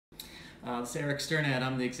This is Erik Sternad.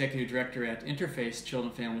 I'm the Executive Director at Interface Children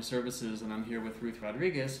and Family Services, and I'm here with Ruth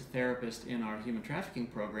Rodriquez, a therapist in our human trafficking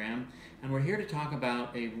program. And we're here to talk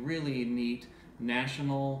about a really neat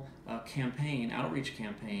national outreach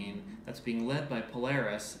campaign that's being led by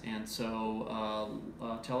Polaris. And so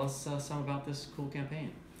tell us some about this cool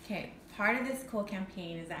campaign. Okay, part of this cool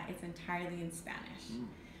campaign is that it's entirely in Spanish.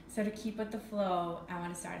 So to keep with the flow, I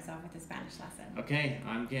want to start us off with a Spanish lesson. Okay,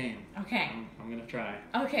 I'm game. Okay. I'm going to try.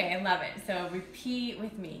 Okay, I love it. So repeat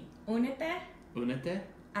with me. Únete Únete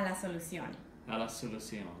a la solución. a la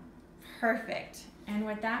solución. Perfect. And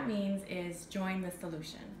what that means is join the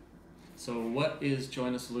solution. So what is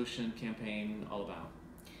Join the Solution campaign all about?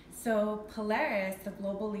 So Polaris, the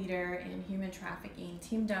global leader in human trafficking,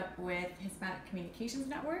 teamed up with Hispanic Communications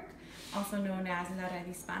Network, also known as La Red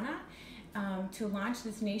Hispana, to launch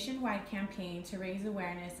this nationwide campaign to raise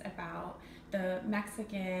awareness about the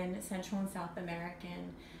Mexican, Central and South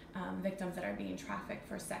American victims that are being trafficked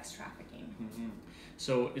for sex trafficking. Mm-hmm.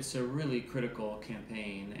 So it's a really critical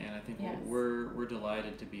campaign, and I think Yes. we're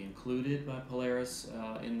delighted to be included by Polaris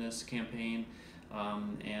in this campaign.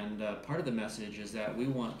 And part of the message is that we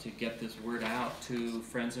want to get this word out to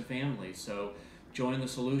friends and family. So join the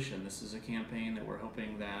solution. This is a campaign that we're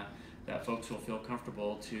hoping that folks will feel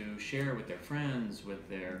comfortable to share with their friends, with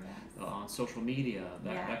their on social media,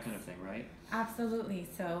 that kind of thing, right? Absolutely.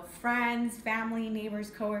 So friends, family, neighbors,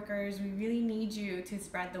 coworkers, we really need you to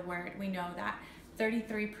spread the word. We know that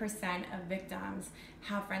 33% of victims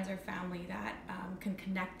have friends or family that can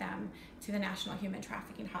connect them to the National Human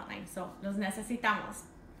Trafficking Hotline. So los necesitamos.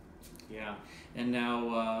 Yeah, and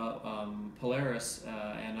now Polaris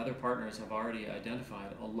and other partners have already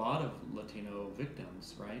identified a lot of Latino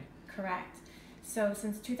victims, right? Correct. So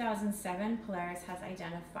since 2007, Polaris has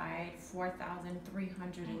identified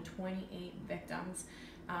 4,328 victims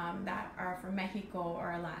that are from Mexico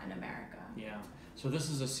or Latin America. Yeah, so this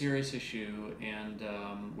is a serious issue, and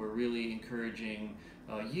we're really encouraging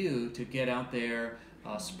you to get out there,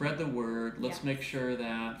 spread the word. Let's make sure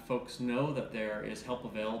that folks know that there is help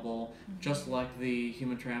available, just like the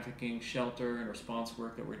human trafficking shelter and response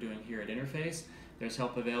work that we're doing here at Interface. There's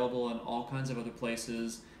help available in all kinds of other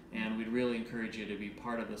places, and we'd really encourage you to be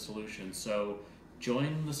part of the solution. So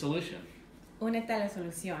join the solution. Únete a la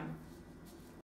solución.